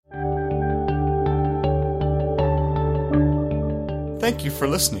Thank you for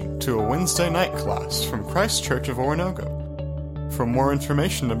listening to a Wednesday night class from Christ Church of Oronogo. For more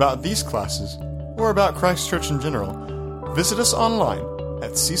information about these classes, or about Christ Church in general, visit us online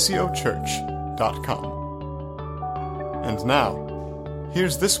at ccochurch.com. And now,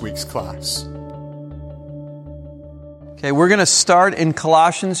 here's this week's class. Okay, we're going to start in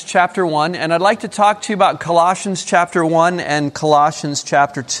Colossians chapter 1, and I'd like to talk to you about Colossians chapter 1 and Colossians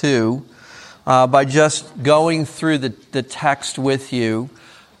chapter 2 by just going through the text with you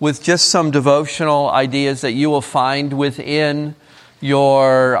with just some devotional ideas that you will find within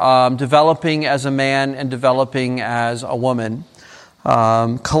your developing as a man and developing as a woman.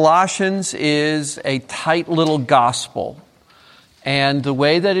 Colossians is a tight little gospel. And the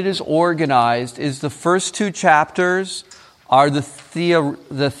way that it is organized is the first two chapters are the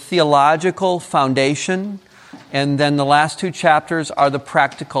theological foundation, and then the last two chapters are the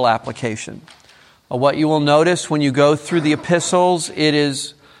practical application. What you will notice when you go through the epistles, it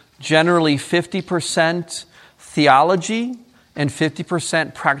is generally 50% theology and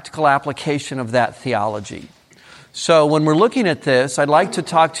 50% practical application of that theology. So when we're looking at this, I'd like to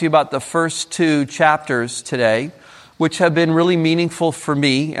talk to you about the first two chapters today, which have been really meaningful for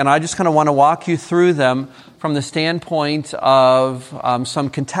me, and I just kind of want to walk you through them from the standpoint of some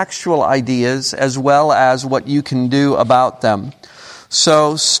contextual ideas as well as what you can do about them.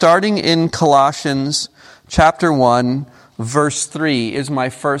 So starting in Colossians chapter 1, verse 3 is my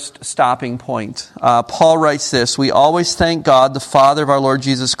first stopping point. Paul writes this: "We always thank God, the Father of our Lord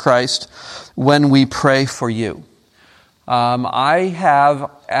Jesus Christ, when we pray for you." I have,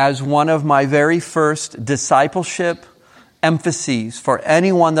 as one of my very first discipleship emphases for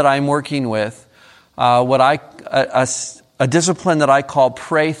anyone that I'm working with, a discipline that I call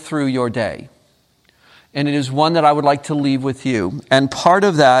pray through your day. And it is one that I would like to leave with you. And part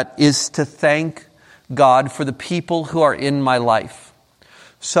of that is to thank God for the people who are in my life,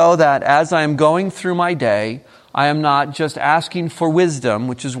 so that as I am going through my day, I am not just asking for wisdom,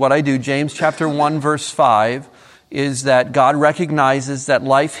 which is what I do. James chapter 1 verse 5 is that God recognizes that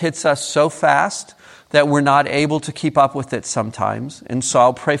life hits us so fast that we're not able to keep up with it sometimes. And so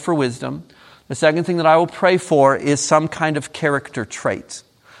I'll pray for wisdom. The second thing that I will pray for is some kind of character trait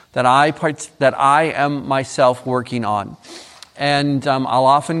that I am myself working on. And I'll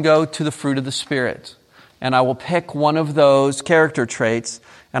often go to the fruit of the Spirit. And I will pick one of those character traits,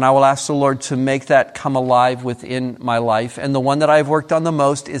 and I will ask the Lord to make that come alive within my life. And the one that I've worked on the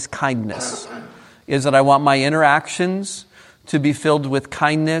most is kindness. Is that I want my interactions to be filled with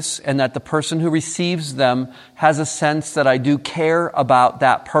kindness, and that the person who receives them has a sense that I do care about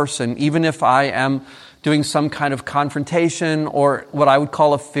that person, even if I am doing some kind of confrontation or what I would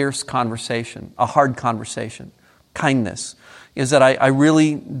call a fierce conversation, a hard conversation. Kindness is that I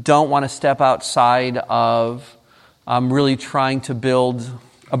really don't want to step outside of really trying to build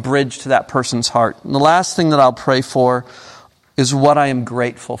a bridge to that person's heart. And the last thing that I'll pray for is what I am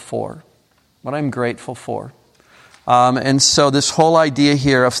grateful for. What I'm grateful for. And so this whole idea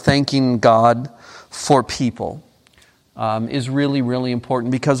here of thanking God for people is really, really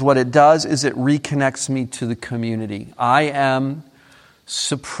important, because what it does is it reconnects me to the community. I am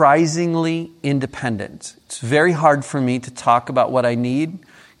surprisingly independent. It's very hard for me to talk about what I need.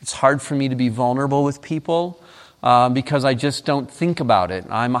 It's hard for me to be vulnerable with people because I just don't think about it.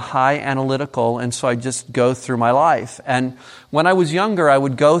 I'm a high analytical, and so I just go through my life. And when I was younger, I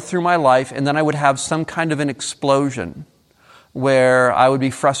would go through my life, and then I would have some kind of an explosion where I would be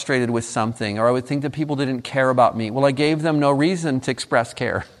frustrated with something, or I would think that people didn't care about me. Well, I gave them no reason to express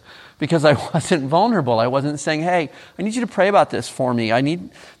care because I wasn't vulnerable. I wasn't saying, hey, I need you to pray about this for me.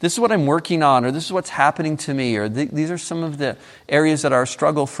 This is what I'm working on, or this is what's happening to me, or these are some of the areas that are a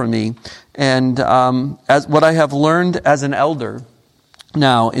struggle for me. And as what I have learned as an elder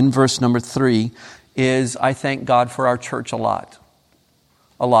now in verse number 3 is I thank God for our church a lot.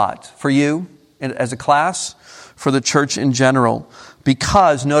 A lot. For you as a class, for the church in general.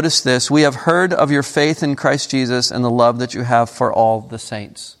 Because, notice this, we have heard of your faith in Christ Jesus and the love that you have for all the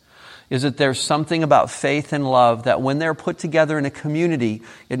saints. Is that there's something about faith and love that when they're put together in a community,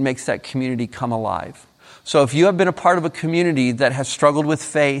 it makes that community come alive. So if you have been a part of a community that has struggled with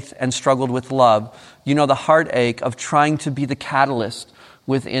faith and struggled with love, you know the heartache of trying to be the catalyst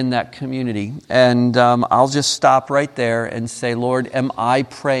within that community. And I'll just stop right there and say, Lord, am I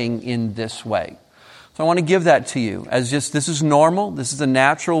praying in this way? So I want to give that to you as just, this is normal. This is a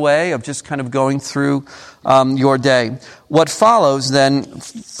natural way of just kind of going through your day. What follows then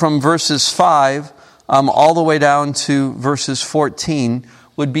from verses 5 all the way down to verses 14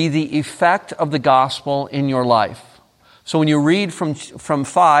 would be the effect of the gospel in your life. So when you read from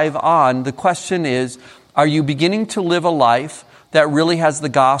 5 on, the question is, are you beginning to live a life that really has the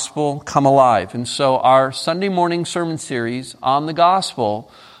gospel come alive. And so our Sunday morning sermon series on the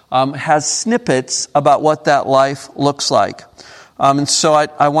gospel has snippets about what that life looks like. And so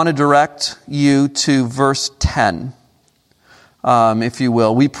I want to direct you to verse 10, if you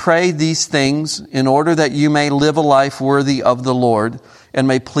will. We pray these things in order that you may live a life worthy of the Lord and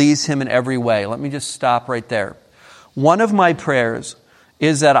may please Him in every way. Let me just stop right there. One of my prayers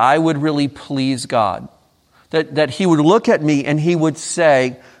is that I would really please God. That He would look at me and He would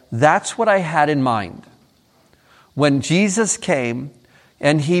say, that's what I had in mind. When Jesus came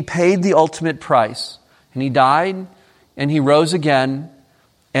and He paid the ultimate price, and He died and He rose again,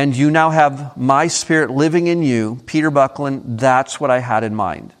 and you now have my Spirit living in you, Peter Buckland, that's what I had in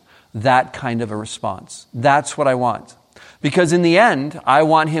mind. That kind of a response. That's what I want. Because in the end, I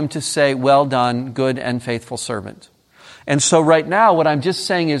want Him to say, well done, good and faithful servant. And so right now, what I'm just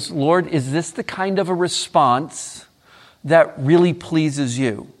saying is, Lord, is this the kind of a response that really pleases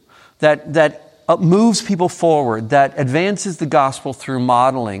you? That moves people forward, that advances the gospel through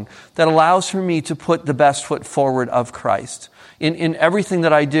modeling, that allows for me to put the best foot forward of Christ in everything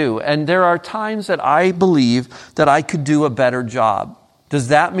that I do. And there are times that I believe that I could do a better job. Does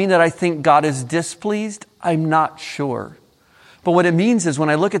that mean that I think God is displeased? I'm not sure. But what it means is when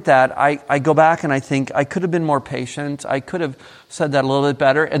I look at that, I go back and I think I could have been more patient. I could have said that a little bit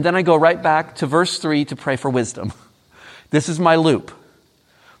better. And then I go right back to verse 3 to pray for wisdom. This is my loop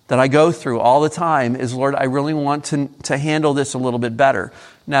that I go through all the time is, Lord, I really want to handle this a little bit better.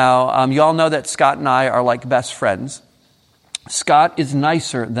 Now, you all know that Scott and I are like best friends. Scott is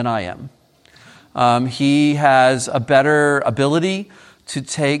nicer than I am. He has a better ability to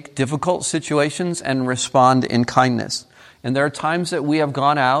take difficult situations and respond in kindness. And there are times that we have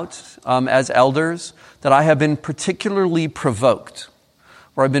gone out as elders that I have been particularly provoked,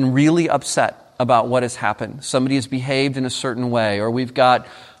 where I've been really upset about what has happened. Somebody has behaved in a certain way, or we've got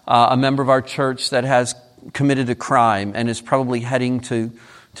a member of our church that has committed a crime and is probably heading to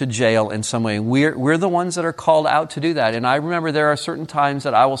jail in some way. We're the ones that are called out to do that. And I remember there are certain times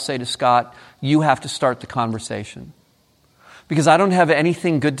that I will say to Scott, you have to start the conversation. Because I don't have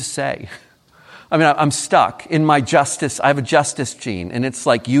anything good to say. I mean, I'm stuck in my justice. I have a justice gene. And it's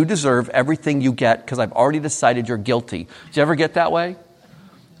like, you deserve everything you get because I've already decided you're guilty. Did you ever get that way?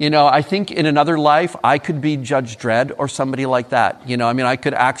 You know, I think in another life, I could be Judge Dredd or somebody like that. You know, I mean, I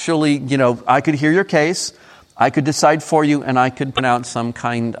could actually, I could hear your case. I could decide for you, and I could pronounce some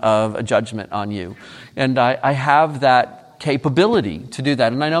kind of a judgment on you. And I have that capability to do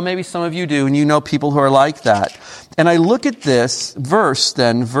that. And I know maybe some of you do, and you know people who are like that. And I look at this verse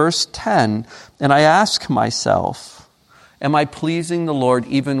then, verse 10, and I ask myself, am I pleasing the Lord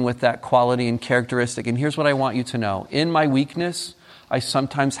even with that quality and characteristic? And here's what I want you to know. In my weakness, I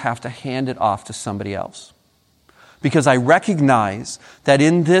sometimes have to hand it off to somebody else. Because I recognize that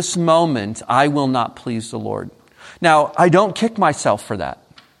in this moment, I will not please the Lord. Now, I don't kick myself for that.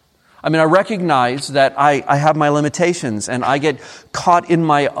 I mean, I recognize that I have my limitations and I get caught in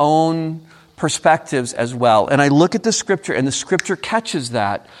my own perspectives as well. And I look at the Scripture and the Scripture catches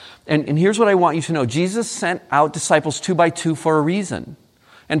that. And here's what I want you to know. Jesus sent out disciples 2 by 2 for a reason.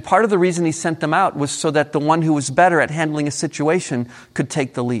 And part of the reason He sent them out was so that the one who was better at handling a situation could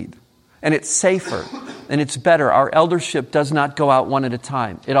take the lead. And it's safer and it's better. Our eldership does not go out one at a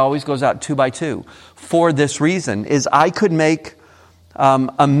time. It always goes out 2 by 2. For this reason is I could make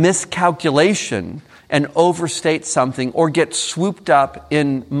a miscalculation and overstate something or get swooped up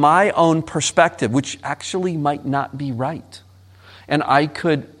in my own perspective, which actually might not be right. And I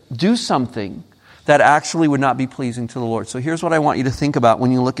could do something that actually would not be pleasing to the Lord. So here's what I want you to think about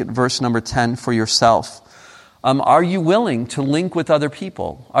when you look at verse number 10 for yourself. Are you willing to link with other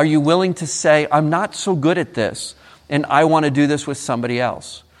people? Are you willing to say, I'm not so good at this, and I want to do this with somebody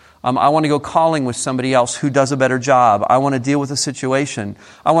else? I want to go calling with somebody else who does a better job. I want to deal with a situation.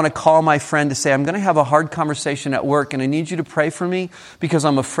 I want to call my friend to say, I'm going to have a hard conversation at work, and I need you to pray for me because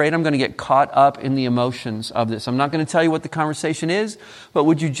I'm afraid I'm going to get caught up in the emotions of this. I'm not going to tell you what the conversation is, but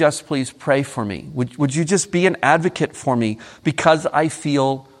would you just please pray for me? Would you just be an advocate for me because I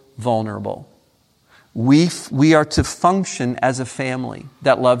feel vulnerable? We are to function as a family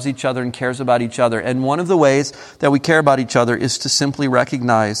that loves each other and cares about each other. And one of the ways that we care about each other is to simply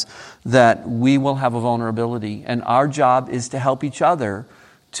recognize that we will have a vulnerability. And our job is to help each other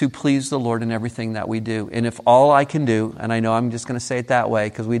to please the Lord in everything that we do. And if all I can do, and I know I'm just going to say it that way,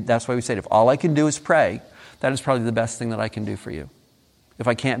 because that's why we say it, if all I can do is pray, that is probably the best thing that I can do for you, if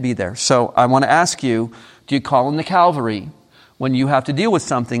I can't be there. So I want to ask you, do you call in the Calvary when you have to deal with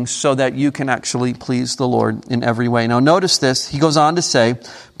something so that you can actually please the Lord in every way? Now notice this, he goes on to say,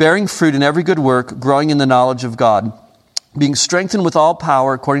 bearing fruit in every good work, growing in the knowledge of God. being strengthened with all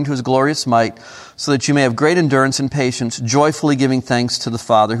power according to his glorious might, so that you may have great endurance and patience, joyfully giving thanks to the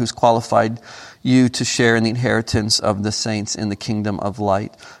Father who's qualified you to share in the inheritance of the saints in the kingdom of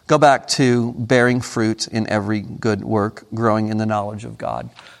light. Go back to bearing fruit in every good work, growing in the knowledge of God.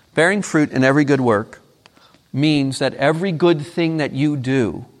 Bearing fruit in every good work means that every good thing that you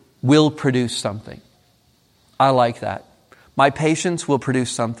do will produce something. I like that. My patience will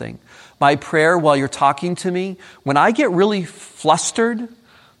produce something. My prayer while you're talking to me, when I get really flustered,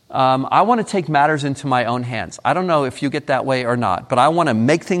 I want to take matters into my own hands. I don't know if you get that way or not, but I want to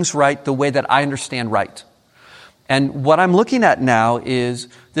make things right the way that I understand right. And what I'm looking at now is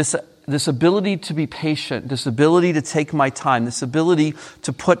this ability to be patient, this ability to take my time, this ability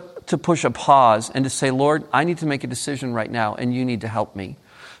to push a pause and to say, Lord, I need to make a decision right now, and you need to help me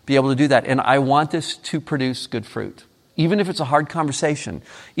be able to do that. And I want this to produce good fruit. Even if it's a hard conversation,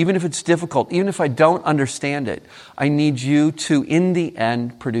 even if it's difficult, even if I don't understand it, I need you to, in the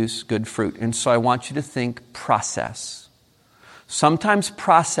end, produce good fruit. And so I want you to think process. Sometimes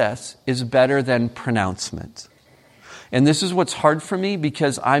process is better than pronouncement. And this is what's hard for me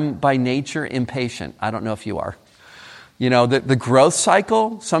because I'm by nature impatient. I don't know if you are. You know, the growth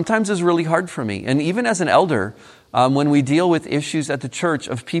cycle sometimes is really hard for me. And even as an elder, when we deal with issues at the church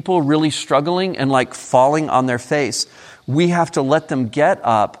of people really struggling and like falling on their face, we have to let them get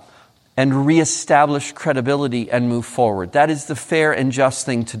up and reestablish credibility and move forward. That is the fair and just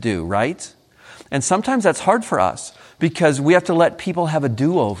thing to do, right? And sometimes that's hard for us because we have to let people have a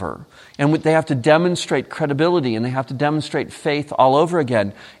do-over. And they have to demonstrate credibility and they have to demonstrate faith all over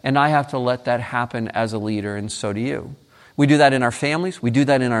again. And I have to let that happen as a leader, and so do you. We do that in our families. We do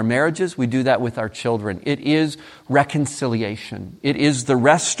that in our marriages. We do that with our children. It is reconciliation. It is the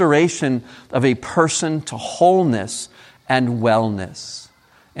restoration of a person to wholeness and wellness.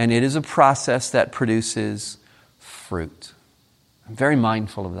 And it is a process that produces fruit. I'm very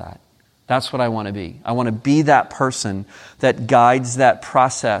mindful of that. That's what I want to be. I want to be that person that guides that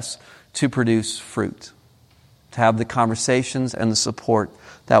process to produce fruit, to have the conversations and the support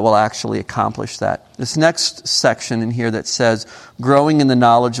that will actually accomplish that. This next section in here that says, growing in the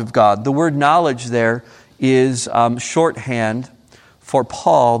knowledge of God. The word knowledge there is shorthand for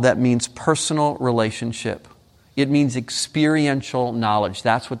Paul that means personal relationship. It means experiential knowledge.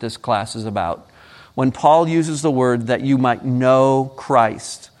 That's what this class is about. When Paul uses the word that you might know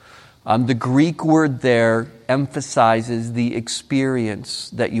Christ, the Greek word there emphasizes the experience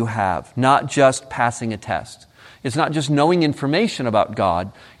that you have, not just passing a test. It's not just knowing information about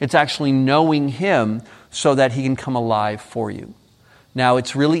God. It's actually knowing Him so that He can come alive for you. Now,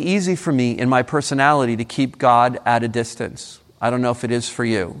 it's really easy for me in my personality to keep God at a distance. I don't know if it is for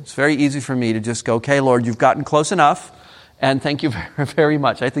you. It's very easy for me to just go, okay, Lord, you've gotten close enough, and thank you very, very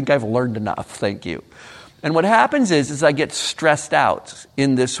much. I think I've learned enough. Thank you. And what happens is I get stressed out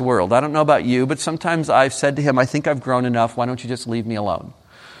in this world. I don't know about you, but sometimes I've said to Him, I think I've grown enough. Why don't you just leave me alone?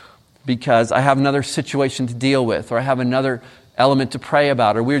 Because I have another situation to deal with, or I have another element to pray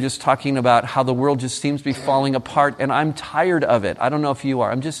about, or we were just talking about how the world just seems to be falling apart, and I'm tired of it. I don't know if you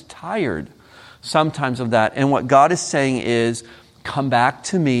are. I'm just tired sometimes of that. And what God is saying is, come back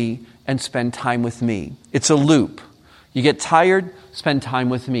to me and spend time with me. It's a loop. You get tired, spend time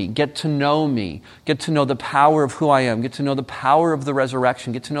with me. Get to know me. Get to know the power of who I am. Get to know the power of the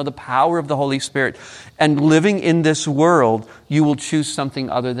resurrection. Get to know the power of the Holy Spirit. And living in this world, you will choose something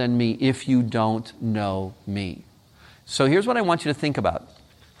other than me if you don't know me. So here's what I want you to think about.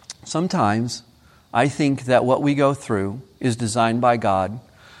 Sometimes I think that what we go through is designed by God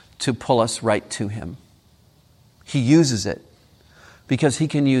to pull us right to Him. He uses it because He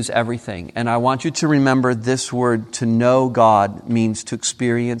can use everything. And I want you to remember this word, to know God, means to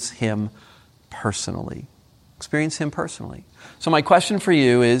experience Him personally. Experience Him personally. So my question for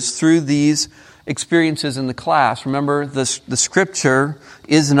you is, through these experiences in the class, remember the Scripture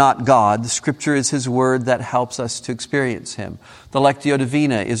is not God. The Scripture is His Word that helps us to experience Him. The Lectio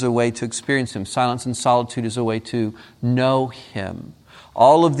Divina is a way to experience Him. Silence and solitude is a way to know Him.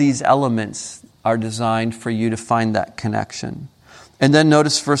 All of these elements are designed for you to find that connection. And then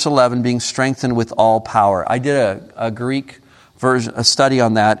notice verse 11, being strengthened with all power. I did a Greek version, a study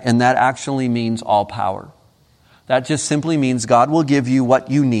on that, and that actually means all power. That just simply means God will give you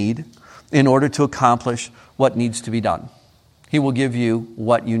what you need in order to accomplish what needs to be done. He will give you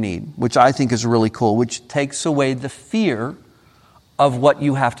what you need, which I think is really cool, which takes away the fear of what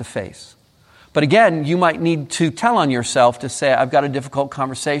you have to face. But again, you might need to tell on yourself to say, I've got a difficult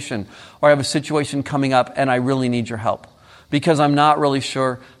conversation, or I have a situation coming up and I really need your help, because I'm not really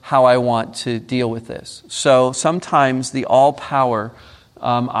sure how I want to deal with this. So sometimes the all power,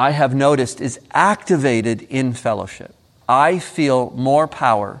 I have noticed, is activated in fellowship. I feel more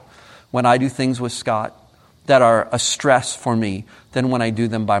power when I do things with Scott that are a stress for me than when I do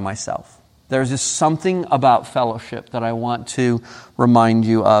them by myself. There's just something about fellowship that I want to remind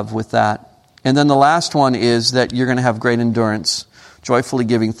you of with that. And then the last one is that you're going to have great endurance, joyfully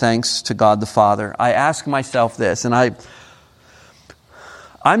giving thanks to God the Father. I ask myself this, and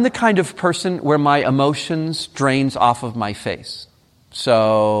I'm the kind of person where my emotions drains off of my face.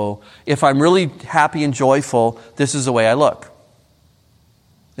 So if I'm really happy and joyful, this is the way I look.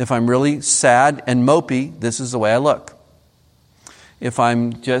 If I'm really sad and mopey, this is the way I look. If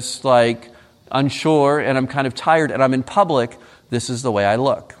I'm just like unsure and I'm kind of tired and I'm in public, this is the way I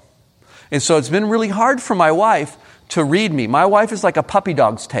look. And so it's been really hard for my wife to read me. My wife is like a puppy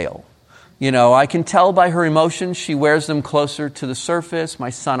dog's tail. You know, I can tell by her emotions, she wears them closer to the surface.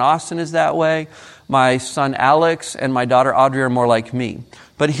 My son Austin is that way. My son Alex and my daughter Audrey are more like me.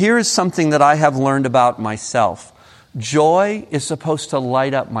 But here is something that I have learned about myself. Joy is supposed to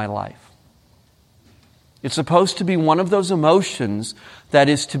light up my life. It's supposed to be one of those emotions that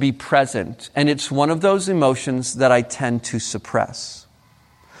is to be present. And it's one of those emotions that I tend to suppress.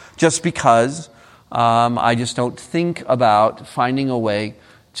 Just because I just don't think about finding a way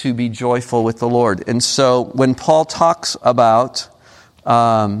to be joyful with the Lord. And so when Paul talks about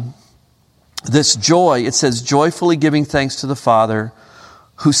this joy, it says, joyfully giving thanks to the Father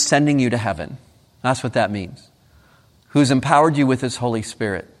who's sending you to heaven. That's what that means. Who's empowered you with His Holy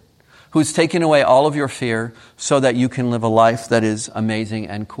Spirit. Who's taken away all of your fear so that you can live a life that is amazing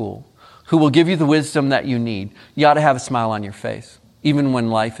and cool. Who will give you the wisdom that you need. You ought to have a smile on your face, even when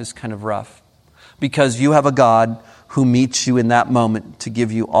life is kind of rough. Because you have a God who meets you in that moment to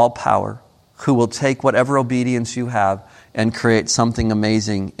give you all power, who will take whatever obedience you have and create something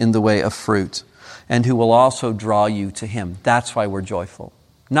amazing in the way of fruit, and who will also draw you to Him. That's why we're joyful.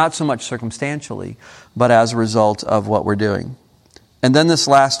 Not so much circumstantially, but as a result of what we're doing. And then this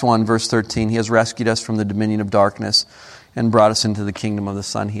last one, verse 13, He has rescued us from the dominion of darkness and brought us into the kingdom of the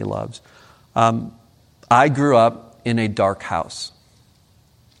Son He loves. I grew up in a dark house.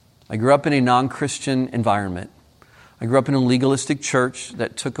 I grew up in a non-Christian environment. I grew up in a legalistic church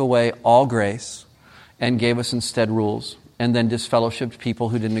that took away all grace and gave us instead rules, and then disfellowshipped people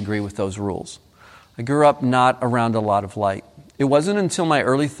who didn't agree with those rules. I grew up not around a lot of light. It wasn't until my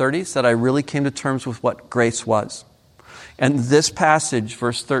early 30s that I really came to terms with what grace was. And this passage,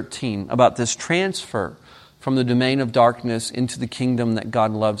 verse 13, about this transfer from the domain of darkness into the kingdom that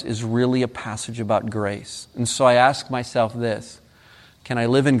God loves is really a passage about grace. And so I ask myself this, can I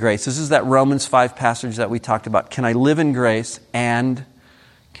live in grace? This is that Romans 5 passage that we talked about. Can I live in grace and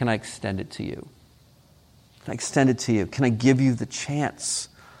can I extend it to you? Can I extend it to you? Can I give you the chance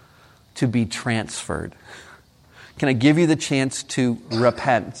to be transferred? Can I give you the chance to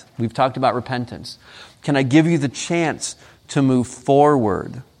repent? We've talked about repentance. Can I give you the chance to move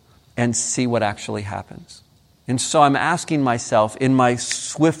forward and see what actually happens? And so I'm asking myself, in my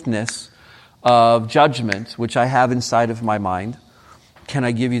swiftness of judgment, which I have inside of my mind, can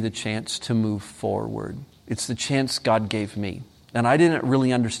I give you the chance to move forward? It's the chance God gave me. And I didn't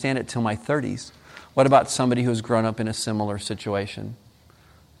really understand it till my 30s. What about somebody who's grown up in a similar situation?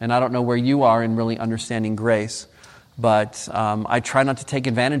 And I don't know where you are in really understanding grace, but I try not to take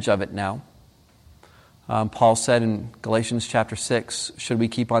advantage of it now. Paul said in Galatians chapter 6, should we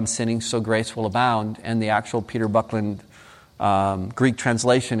keep on sinning so grace will abound? And the actual Peter Buckland Greek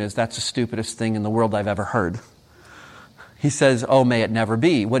translation is, that's the stupidest thing in the world I've ever heard. He says, oh, may it never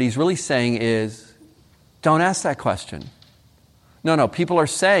be. What he's really saying is, don't ask that question. No, people are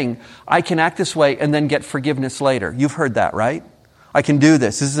saying, I can act this way and then get forgiveness later. You've heard that, right? I can do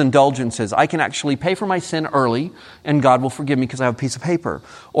this. This is indulgences. I can actually pay for my sin early and God will forgive me because I have a piece of paper.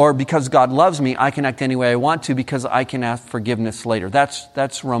 Or because God loves me, I can act any way I want to because I can ask forgiveness later.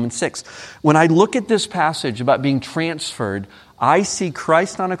 That's Romans 6. When I look at this passage about being transferred, I see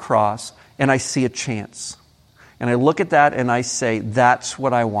Christ on a cross and I see a chance. And I look at that and I say, that's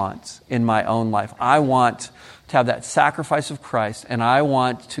what I want in my own life. I want to have that sacrifice of Christ, and I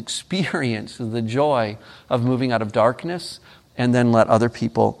want to experience the joy of moving out of darkness and then let other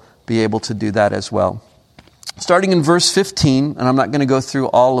people be able to do that as well. Starting in verse 15, and I'm not going to go through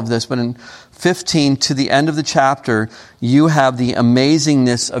all of this, but in 15 to the end of the chapter, you have the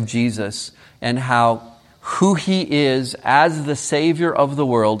amazingness of Jesus and who He is as the Savior of the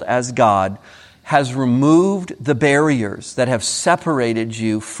world, as God, has removed the barriers that have separated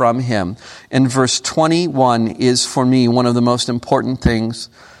you from Him. And verse 21 is, for me, one of the most important things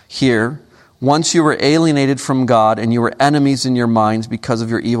here. Once you were alienated from God and you were enemies in your minds because of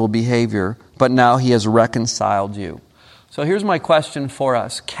your evil behavior, but now He has reconciled you. So here's my question for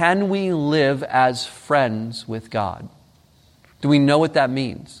us. Can we live as friends with God? Do we know what that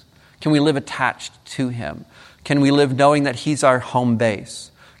means? Can we live attached to Him? Can we live knowing that He's our home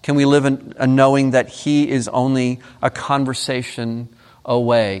base? Can we live knowing that He is only a conversation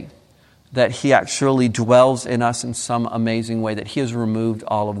away? That He actually dwells in us in some amazing way, that He has removed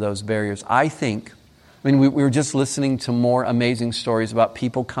all of those barriers. We were just listening to more amazing stories about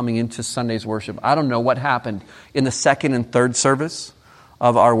people coming into Sunday's worship. I don't know what happened in the second and third service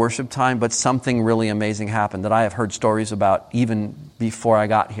of our worship time, but something really amazing happened that I have heard stories about even before I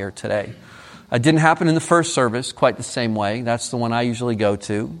got here today. It didn't happen in the first service quite the same way. That's the one I usually go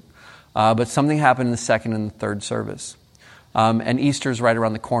to. But something happened in the second and the third service. And Easter's right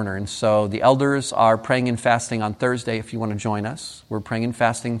around the corner. And so the elders are praying and fasting on Thursday if you want to join us. We're praying and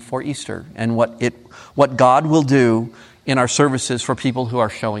fasting for Easter and what God will do in our services for people who are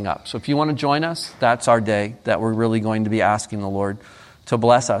showing up. So if you want to join us, that's our day that we're really going to be asking the Lord to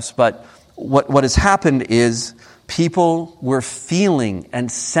bless us. But what has happened is people were feeling and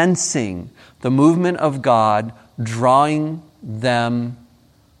sensing the movement of God drawing them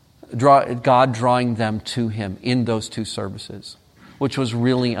to Him in those two services, which was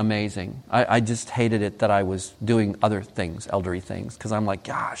really amazing. I just hated it that I was doing other things, elderly things, because I'm like,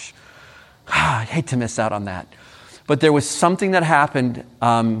 gosh, I'd hate to miss out on that. But there was something that happened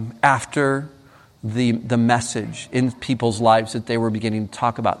after the message in people's lives that they were beginning to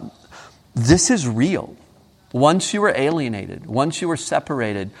talk about. This is real. Once you were alienated, once you were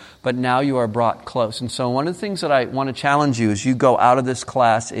separated, but now you are brought close. And so one of the things that I want to challenge you as you go out of this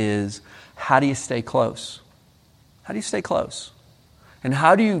class is, how do you stay close? How do you stay close? And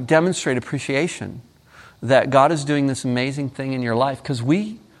how do you demonstrate appreciation that God is doing this amazing thing in your life? Because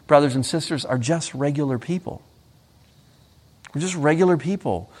we, brothers and sisters, are just regular people. We're just regular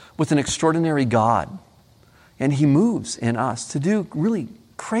people with an extraordinary God. And He moves in us to do really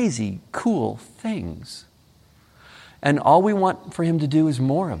crazy, cool things. And all we want for Him to do is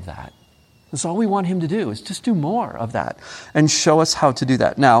more of that. That's all we want Him to do, is just do more of that and show us how to do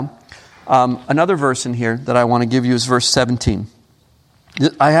that. Now, another verse in here that I want to give you is verse 17.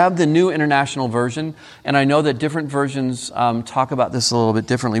 I have the New International Version, and I know that different versions talk about this a little bit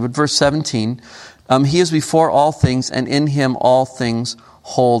differently. But verse 17, He is before all things, and in Him all things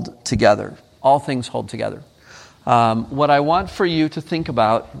hold together. All things hold together. What I want for you to think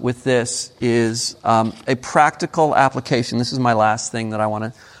about with this is a practical application. This is my last thing that I want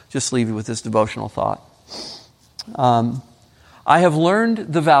to just leave you with, this devotional thought. I have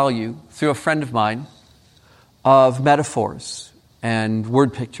learned the value, through a friend of mine, of metaphors and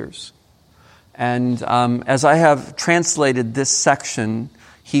word pictures. And as I have translated this section,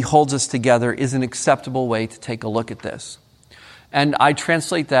 He holds us together, is an acceptable way to take a look at this. And I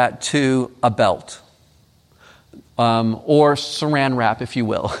translate that to a belt. Or saran wrap, if you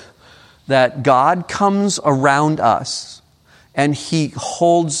will, that God comes around us and He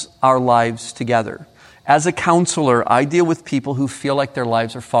holds our lives together. As a counselor, I deal with people who feel like their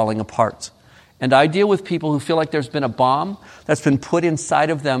lives are falling apart. And I deal with people who feel like there's been a bomb that's been put inside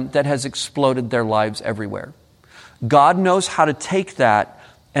of them that has exploded their lives everywhere. God knows how to take that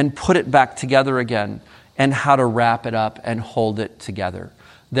and put it back together again, and how to wrap it up and hold it together.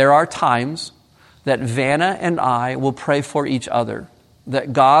 There are times that Vanna and I will pray for each other,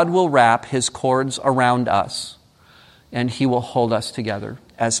 that God will wrap His cords around us, and He will hold us together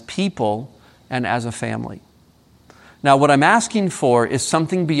as people and as a family. Now, what I'm asking for is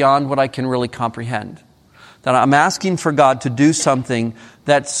something beyond what I can really comprehend. That I'm asking for God to do something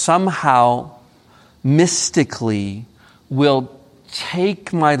that somehow, mystically, will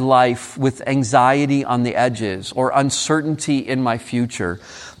take my life with anxiety on the edges or uncertainty in my future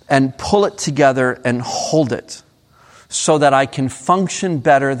and pull it together and hold it so that I can function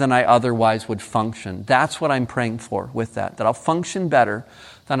better than I otherwise would function. That's what I'm praying for with that I'll function better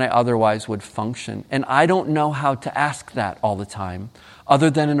than I otherwise would function. And I don't know how to ask that all the time, other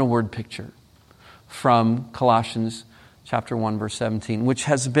than in a word picture from Colossians chapter 1, verse 17, which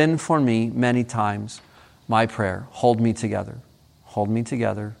has been for me many times my prayer. Hold me together. Hold me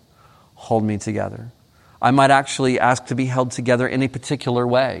together. Hold me together. I might actually ask to be held together in a particular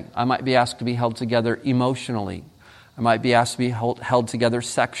way. I might be asked to be held together emotionally. I might be asked to be held together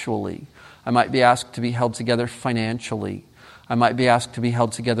sexually. I might be asked to be held together financially. I might be asked to be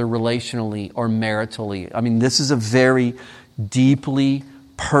held together relationally or maritally. I mean, this is a very deeply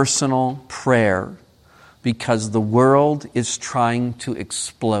personal prayer because the world is trying to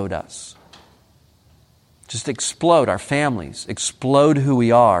explode us. Just explode our families, explode who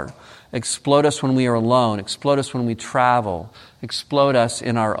we are, explode us when we are alone, explode us when we travel, explode us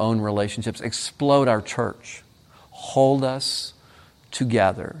in our own relationships, explode our church. Hold us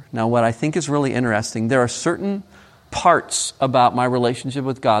together. Now, what I think is really interesting, there are certain parts about my relationship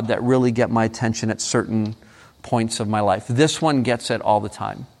with God that really get my attention at certain points of my life. This one gets it all the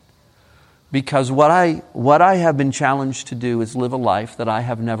time. Because what I have been challenged to do is live a life that I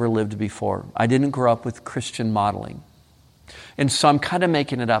have never lived before. I didn't grow up with Christian modeling. And so I'm kind of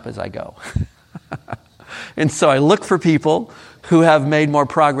making it up as I go. And so I look for people who have made more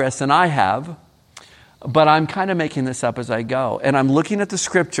progress than I have, but I'm kind of making this up as I go. And I'm looking at the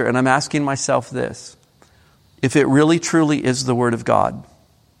Scripture and I'm asking myself this: if it really truly is the Word of God,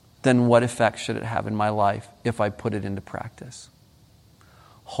 then what effect should it have in my life if I put it into practice?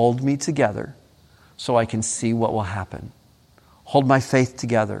 Hold me together so I can see what will happen. Hold my faith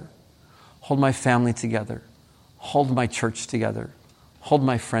together. Hold my family together. Hold my church together. Hold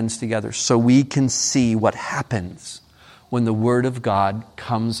my friends together so we can see what happens when the Word of God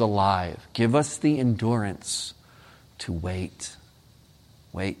comes alive. Give us the endurance to wait.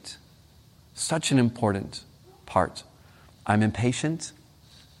 Wait. Such an important part. I'm impatient,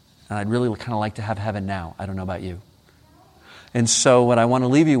 and I'd really kind of like to have heaven now. I don't know about you. And so what I want to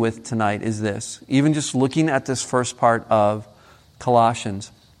leave you with tonight is this. Even just looking at this first part of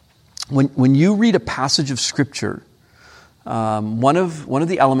Colossians, when you read a passage of Scripture, one of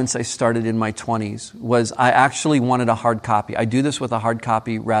the elements I started in my 20s was I actually wanted a hard copy. I do this with a hard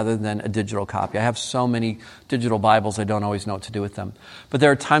copy rather than a digital copy. I have so many digital Bibles, I don't always know what to do with them. But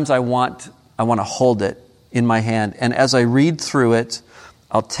there are times I want to hold it in my hand. And as I read through it,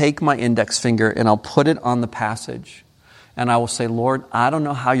 I'll take my index finger and I'll put it on the passage. And I will say, Lord, I don't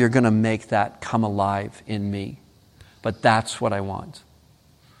know how you're going to make that come alive in me, but that's what I want.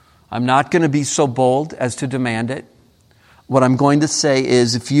 I'm not going to be so bold as to demand it. What I'm going to say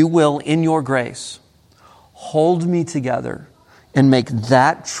is, if you will, in your grace, hold me together and make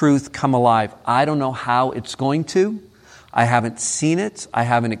that truth come alive. I don't know how it's going to. I haven't seen it. I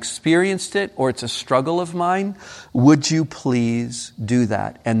haven't experienced it, or it's a struggle of mine. Would you please do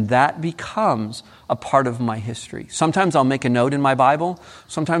that? And that becomes a part of my history. Sometimes I'll make a note in my Bible.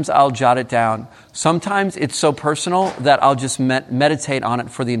 Sometimes I'll jot it down. Sometimes it's so personal that I'll just meditate on it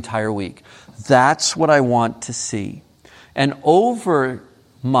for the entire week. That's what I want to see. And over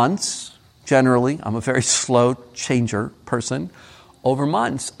months, generally, I'm a very slow changer person. Over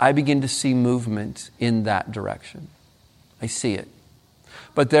months, I begin to see movement in that direction. I see it.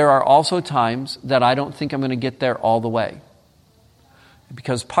 But there are also times that I don't think I'm going to get there all the way.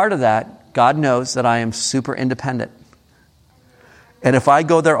 Because part of that, God knows that I am super independent. And if I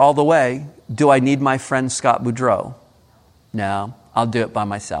go there all the way, do I need my friend Scott Boudreau? No, I'll do it by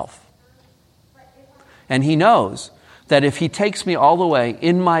myself. And He knows that if He takes me all the way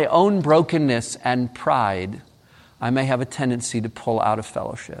in my own brokenness and pride, I may have a tendency to pull out of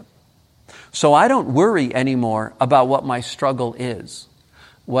fellowship. So I don't worry anymore about what my struggle is.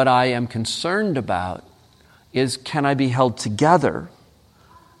 What I am concerned about is, can I be held together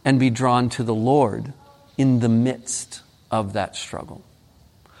and be drawn to the Lord in the midst of that struggle?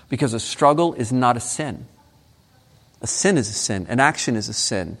 Because a struggle is not a sin. A sin is a sin. An action is a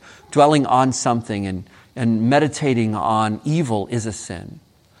sin. Dwelling on something and meditating on evil is a sin.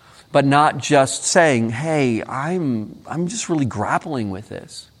 But not just saying, hey, I'm just really grappling with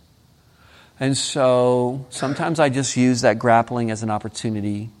this. And so sometimes I just use that grappling as an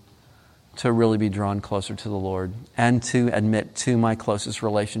opportunity to really be drawn closer to the Lord and to admit to my closest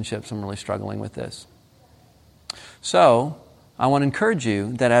relationships, I'm really struggling with this. So I want to encourage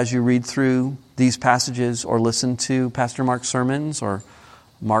you that as you read through these passages or listen to Pastor Mark's sermons or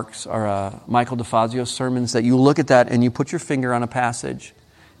Michael DeFazio's sermons, that you look at that and you put your finger on a passage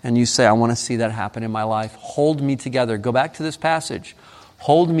and you say, I want to see that happen in my life. Hold me together. Go back to this passage.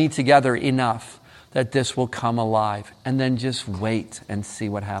 Hold me together enough that this will come alive. And then just wait and see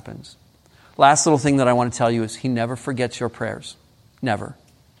what happens. Last little thing that I want to tell you is He never forgets your prayers. Never.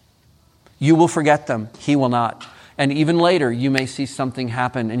 You will forget them. He will not. And even later, you may see something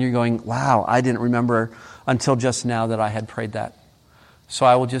happen and you're going, wow, I didn't remember until just now that I had prayed that. So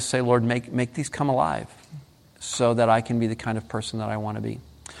I will just say, Lord, make these come alive so that I can be the kind of person that I want to be.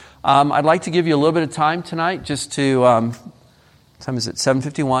 I'd like to give you a little bit of time tonight just to... time is it?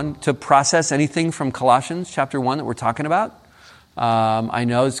 7:51, to process anything from Colossians chapter 1 that we're talking about. I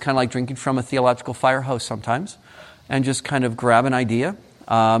know it's kind of like drinking from a theological fire hose sometimes, and just kind of grab an idea.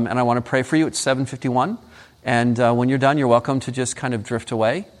 And I want to pray for you. It's 7:51, and when you're done, you're welcome to just kind of drift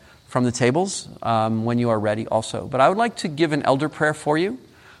away from the tables when you are ready also. But I would like to give an elder prayer for you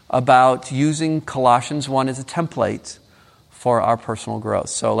about using Colossians 1 as a template for our personal growth.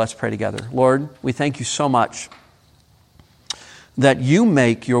 So let's pray together. Lord, we thank you so much that you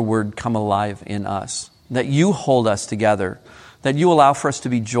make your word come alive in us, that you hold us together, that you allow for us to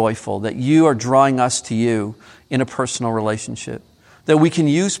be joyful, that you are drawing us to you in a personal relationship, that we can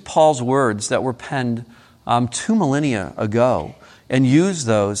use Paul's words that were penned 2 millennia ago and use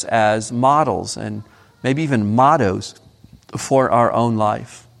those as models and maybe even mottos for our own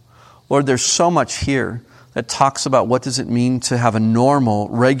life. Lord, there's so much here that talks about what does it mean to have a normal,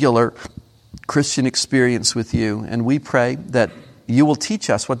 regular Christian experience with you. And we pray that you will teach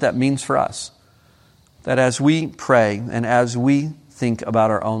us what that means for us. That as we pray and as we think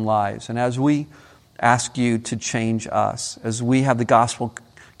about our own lives and as we ask you to change us, as we have the gospel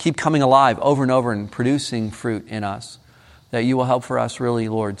keep coming alive over and over and producing fruit in us, that you will help for us really,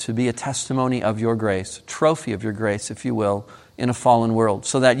 Lord, to be a testimony of your grace, a trophy of your grace, if you will, in a fallen world,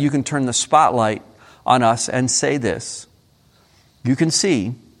 so that you can turn the spotlight on us and say this. You can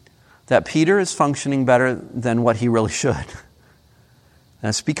see that Peter is functioning better than what he really should.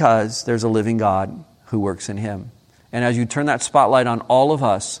 That's because there's a living God who works in him. And as you turn that spotlight on all of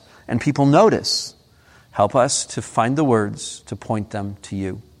us and people notice, help us to find the words to point them to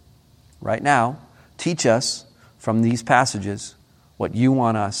you. Right now, teach us from these passages what you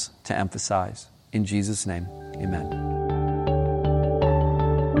want us to emphasize. In Jesus' name, amen.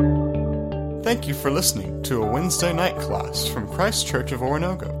 Thank you for listening to a Wednesday night class from Christ Church of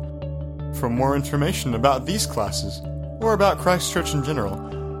Oronogo. For more information about these classes or about Christ Church in general,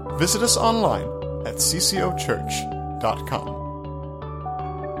 visit us online at ccochurch.com.